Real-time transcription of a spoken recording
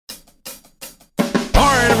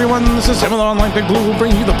everyone. This is Tim of the Online Big Blue. We'll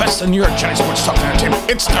bring you the best in New York Giants sports talk and entertainment.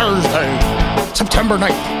 It's Thursday, September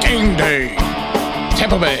 9th, game day.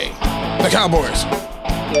 Tampa Bay, the Cowboys.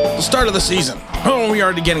 The start of the season. Oh, we are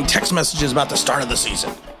already getting text messages about the start of the season.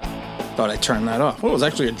 Thought I'd turn that off. Well, it was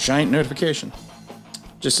actually a giant notification.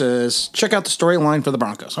 Just says, check out the storyline for the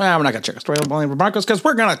Broncos. Well, we're not going to check out the storyline for the Broncos because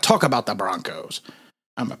we're going to talk about the Broncos.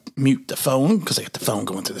 I'm going to mute the phone because I got the phone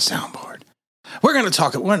going through the soundboard. We're going to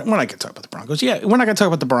talk, we're not going to talk about the Broncos. Yeah, we're not going to talk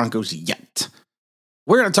about the Broncos yet.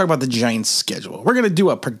 We're going to talk about the Giants' schedule. We're going to do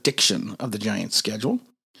a prediction of the Giants' schedule.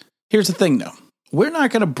 Here's the thing, though. We're not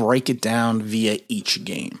going to break it down via each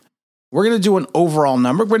game. We're going to do an overall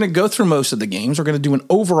number. We're going to go through most of the games. We're going to do an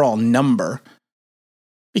overall number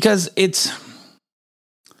because it's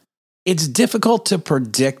difficult to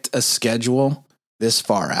predict a schedule this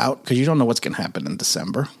far out because you don't know what's going to happen in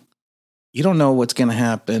December. You don't know what's going to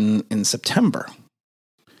happen in September.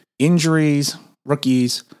 Injuries,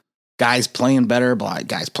 rookies, guys playing better,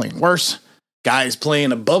 guys playing worse, guys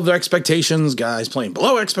playing above their expectations, guys playing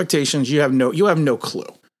below expectations. You have no clue.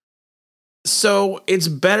 So it's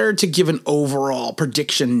better to give an overall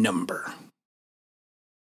prediction number.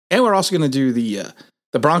 And we're also going to do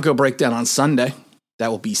the Bronco breakdown on Sunday.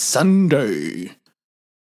 That will be Sunday,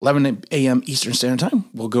 11 a.m. Eastern Standard Time.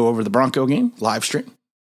 We'll go over the Bronco game, live stream.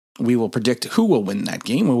 We will predict who will win that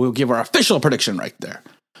game, and we'll give our official prediction right there.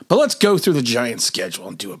 But let's go through the Giants' schedule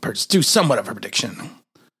and do somewhat of a prediction.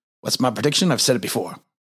 What's my prediction? I've said it before.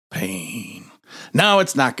 Pain. No,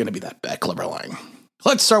 it's not going to be that bad, Clever Lang.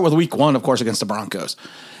 Let's start with week 1, of course, against the Broncos.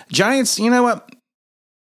 Giants, you know what?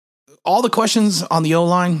 All the questions on the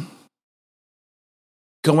O-line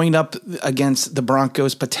going up against the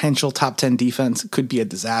Broncos' potential top 10 defense could be a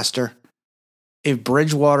disaster. If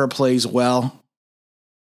Bridgewater plays well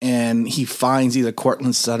and he finds either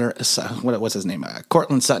Cortland Sutton, what's his name?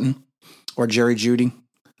 Cortland Sutton or Jerry Jeudy,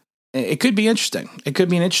 it could be interesting. It could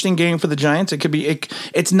be an interesting game for the Giants.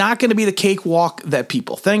 It's not going to be the cakewalk that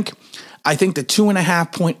people think. I think the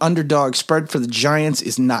 2.5-point underdog spread for the Giants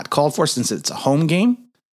is not called for since it's a home game.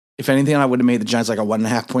 If anything, I would have made the Giants like a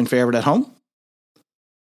 1.5-point favorite at home.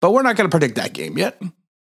 But we're not going to predict that game yet.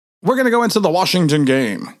 We're going to go into the Washington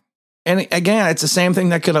game. And again, it's the same thing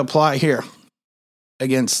that could apply here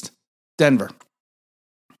against Denver.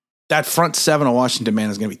 That front seven of Washington, man,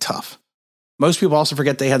 is going to be tough. Most people also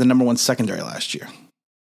forget they had the number 1 secondary last year.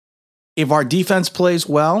 If our defense plays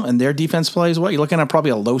well and their defense plays well, you're looking at probably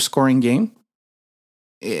a low-scoring game.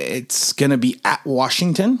 It's going to be at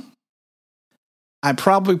Washington. I'm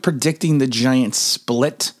probably predicting the Giants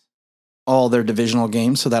split all their divisional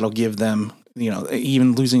games, so that'll give them,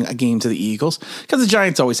 even losing a game to the Eagles, because the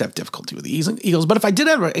Giants always have difficulty with the Eagles. But if I did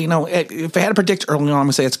have, if I had to predict early on, I'm going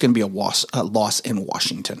to say it's going to be a loss in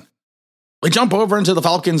Washington. We jump over into the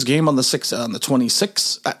Falcons game on the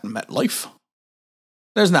 26th at MetLife.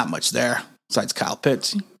 There's not much there besides Kyle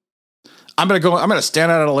Pitts. I'm going to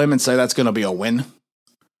stand out on a limb and say that's going to be a win.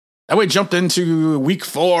 And we jumped into week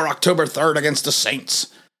 4, October 3rd against the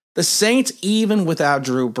Saints. The Saints, even without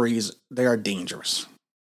Drew Brees, they are dangerous.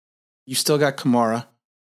 You still got Kamara.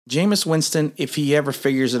 Jameis Winston, if he ever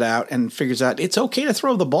figures it out and figures out it's okay to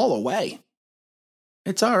throw the ball away.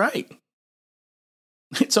 It's all right.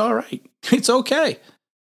 It's all right. It's okay.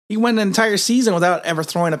 He went an entire season without ever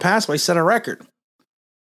throwing a pass, but he set a record.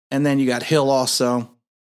 And then you got Hill also.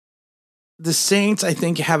 The Saints, I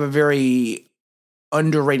think, have a very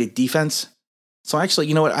underrated defense. So actually,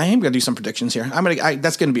 you know what? I am going to do some predictions here.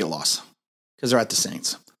 That's going to be a loss because they're at the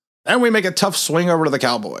Saints. Then we make a tough swing over to the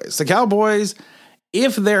Cowboys. The Cowboys,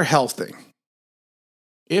 if they're healthy,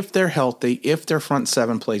 if their front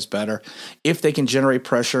seven plays better, if they can generate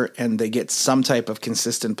pressure and they get some type of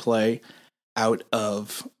consistent play out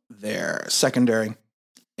of their secondary,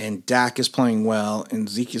 and Dak is playing well and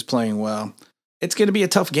Zeke is playing well, it's going to be a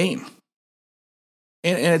tough game.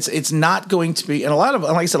 And it's not going to be, and like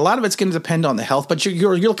I said, a lot of it's going to depend on the health. But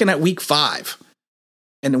you're looking at week 5,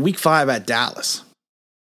 and in week 5 at Dallas.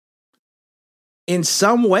 In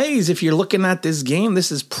some ways, if you're looking at this game,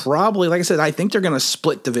 this is probably, like I said, I think they're going to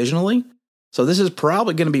split divisionally. So this is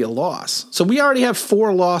probably going to be a loss. So we already have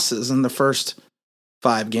 4 losses in the first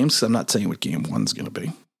 5 games. So I'm not saying what game 1's going to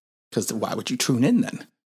be, because why would you tune in then?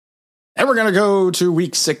 And we're going to go to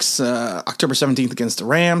week 6, October 17th against the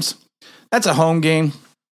Rams. That's a home game.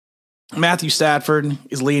 Matthew Stafford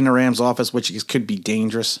is leading the Rams office, which could be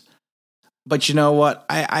dangerous. But you know what?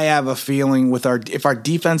 I have a feeling if our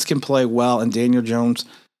defense can play well and Daniel Jones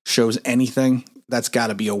shows anything, that's got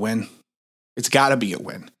to be a win. It's got to be a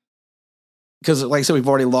win. Because, like I said, we've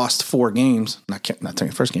already lost 4 games. Not taking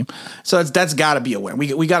the first game. So that's got to be a win.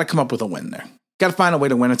 We got to come up with a win there. Got to find a way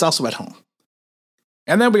to win. It's also at home.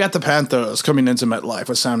 And then we got the Panthers coming into MetLife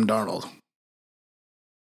with Sam Darnold.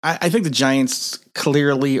 I think the Giants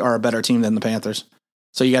clearly are a better team than the Panthers.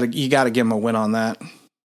 So you got to give them a win on that.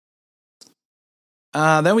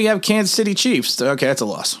 Then we have Kansas City Chiefs. Okay, that's a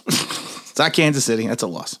loss. It's not Kansas City. That's a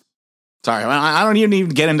loss. Sorry, I don't even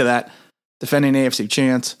get into that. Defending AFC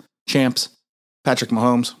champs, Patrick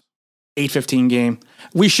Mahomes, 8:15 game.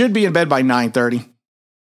 We should be in bed by 9:30,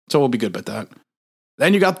 so we'll be good with that.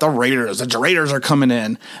 Then you got the Raiders. The Raiders are coming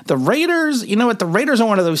in. The Raiders, you know what? The Raiders are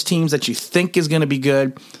one of those teams that you think is going to be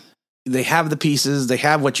good. They have the pieces. They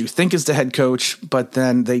have what you think is the head coach, but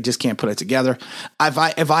then they just can't put it together.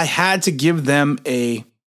 If I had to give them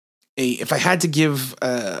if I had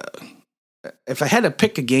to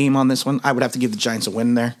pick a game on this one, I would have to give the Giants a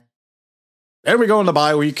win there. Then we go into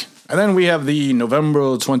bye week, and then we have the November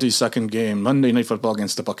 22nd game, Monday Night Football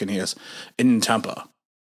against the Buccaneers in Tampa.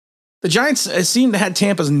 The Giants seem to have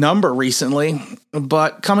Tampa's number recently,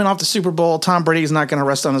 but coming off the Super Bowl, Tom Brady is not going to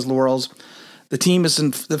rest on his laurels. The team is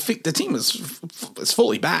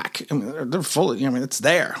fully back. I mean, they're fully. I mean, it's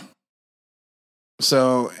there.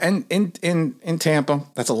 So, and in Tampa,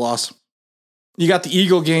 that's a loss. You got the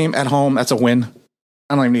Eagle game at home. That's a win.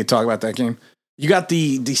 I don't even need to talk about that game. You got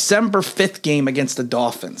the December 5th game against the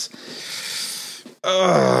Dolphins.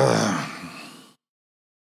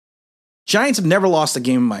 Giants have never lost a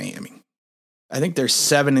game in Miami. I think they're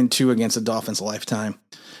 7-2 against the Dolphins lifetime.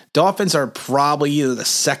 Dolphins are probably either the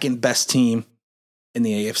second best team in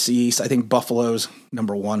the AFC East. I think Buffalo's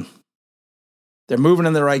number one. They're moving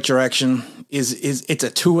in the right direction. It's a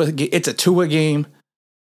Tua game.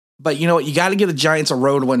 But you know what? You got to give the Giants a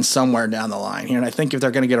road win somewhere down the line here. And I think if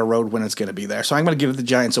they're going to get a road win, it's going to be there. So I'm going to give the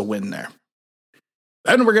Giants a win there.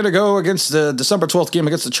 Then we're going to go against the December 12th game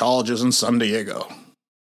against the Chargers in San Diego.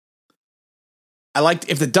 I like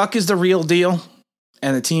if the Duck is the real deal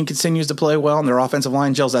and the team continues to play well and their offensive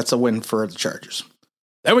line gels, that's a win for the Chargers.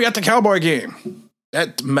 Then we got the Cowboy game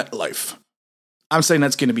at MetLife. I'm saying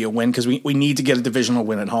that's going to be a win because we need to get a divisional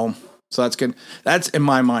win at home. So that's good. That's, in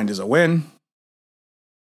my mind, is a win.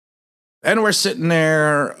 Then we're sitting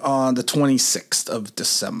there on the 26th of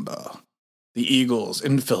December. The Eagles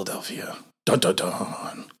in Philadelphia. Dun, dun,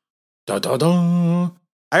 dun. Dun, dun, dun.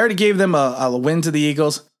 I already gave them a win to the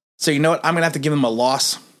Eagles. So you know what? I'm going to have to give them a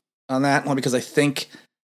loss on that one because I think,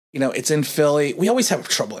 it's in Philly. We always have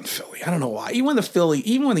trouble in Philly. I don't know why. Even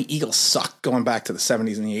when the Eagles sucked going back to the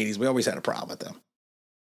 70s and the 80s, we always had a problem with them.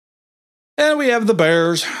 And we have the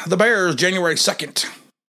Bears. The Bears, January 2nd.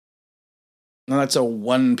 Now that's a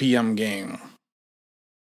 1 p.m. game.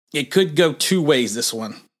 It could go two ways, this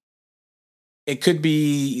one. It could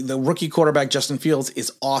be the rookie quarterback, Justin Fields,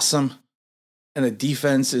 is awesome, and the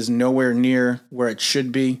defense is nowhere near where it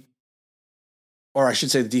should be. Or I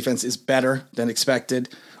should say the defense is better than expected.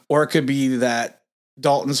 Or it could be that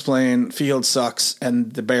Dalton's playing, Fields sucks,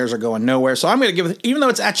 and the Bears are going nowhere. So I'm going to give, even though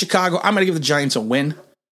it's at Chicago, I'm going to give the Giants a win.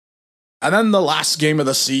 And then the last game of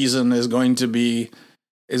the season is going to be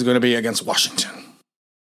against Washington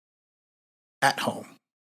at home.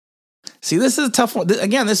 See, this is a tough one.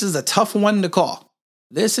 Again, this is a tough one to call.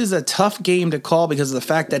 This is a tough game to call because of the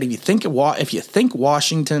fact that if you think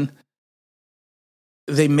Washington,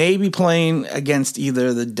 they may be playing against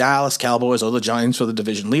either the Dallas Cowboys or the Giants for the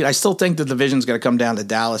division lead. I still think the division's going to come down to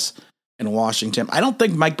Dallas and Washington. I don't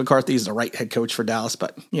think Mike McCarthy is the right head coach for Dallas,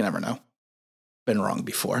 but you never know. Been wrong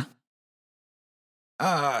before.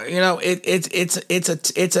 It's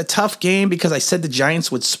a tough game because I said the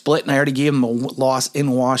Giants would split, and I already gave them a loss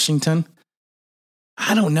in Washington.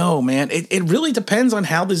 I don't know, man. It really depends on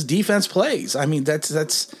how this defense plays. I mean,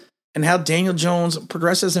 that's and how Daniel Jones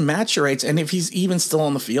progresses and maturates, and if he's even still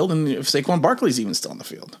on the field, and if Saquon Barkley's even still on the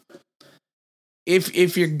field.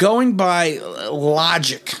 If you're going by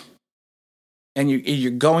logic, and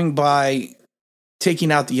you're going by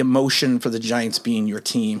taking out the emotion for the Giants being your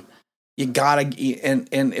team, you gotta,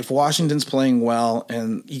 and if Washington's playing well,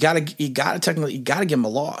 and you gotta give them a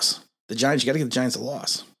loss. You gotta give the Giants a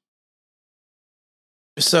loss.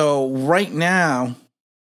 So right now,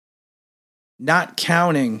 not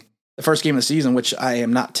counting the first game of the season, which I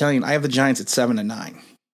am not telling you, I have the Giants at 7-9.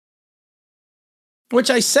 Which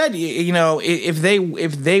I said, if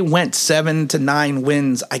they went 7 to 9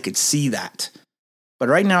 wins, I could see that. But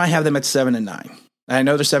right now I have them at 7-9. I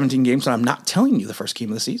know there's 17 games, and I'm not telling you the first game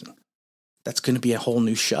of the season. That's going to be a whole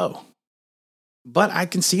new show. But I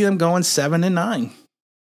can see them going 7-9.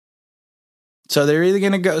 So they're either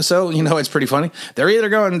going to go, it's pretty funny. They're either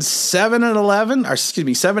going 7-11, or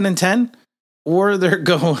 7-10, or they're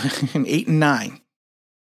going 8-9.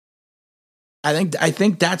 I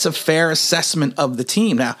think that's a fair assessment of the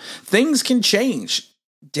team. Now, things can change.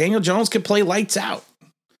 Daniel Jones could play lights out.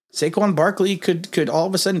 Saquon Barkley could all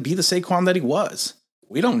of a sudden be the Saquon that he was.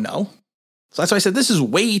 We don't know. So that's why I said this is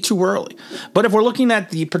way too early. But if we're looking at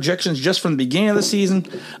the projections just from the beginning of the season,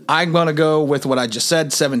 I'm going to go with what I just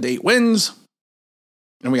said, 7 to 8 wins.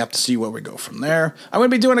 And we have to see where we go from there. I'm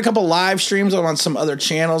going to be doing a couple live streams on some other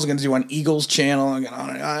channels. I'm going to do on Eagles channel. And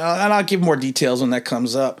I'll give more details when that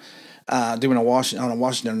comes up. Doing on a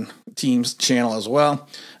Washington team's channel as well.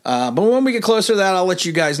 But when we get closer to that, I'll let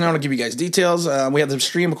you guys know. I'll give you guys details. We have the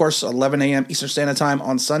stream, of course, 11 a.m. Eastern Standard Time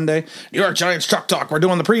on Sunday. New York Giants Truck Talk. We're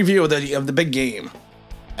doing the preview of the big game.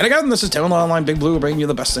 And again, this is Tone Online Big Blue, bringing you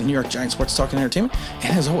the best in New York Giants sports talk and entertainment.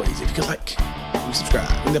 And as always, if you could like, subscribe,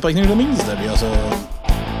 and play news, that means that'd be awesome.